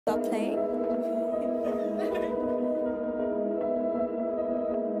Stop playing.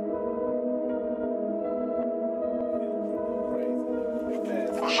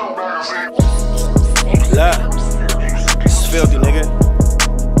 4sho Magazine. Look, this is Philthy, nigga.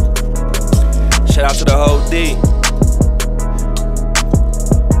 Shout out to the whole D.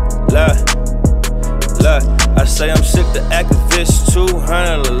 Look, I say I'm sick, the activist,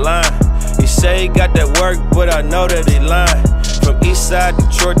 200 a line. He say he got that work, but I know that he lying. From east side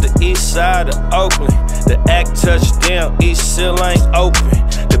Detroit to east side of Oakland. The act touchdown, east still ain't open.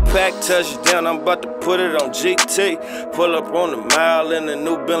 The pack touchdown, I'm about to put it on GT. Pull up on the mile in the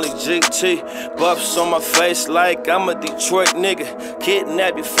new Bentley GT. Buffs on my face like I'm a Detroit nigga.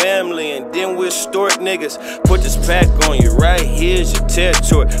 Kidnap your family and then we'll store niggas. Put this pack on you, right here's your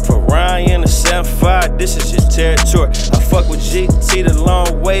territory. For Ryan the 7-5, this is your territory. I fuck with GT the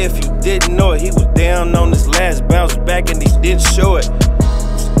long way if you didn't know it. He was down on his last bounce back and he didn't show it.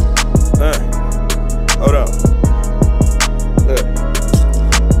 Hold on. Look.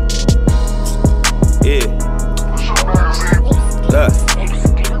 Yeah.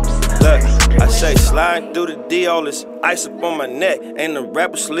 Look, I say sliding through the D, all this ice up on my neck. And the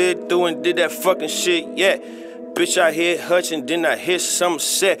rapper slid through and did that fucking shit yet. Bitch, I hit Hutch and then I hit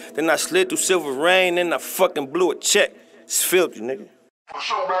Somerset. Then I slid through Silver Rain and I fucking blew a check. It's Philthy, nigga.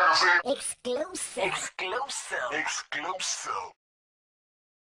 4sho Magazine. Exclusive. Exclusive.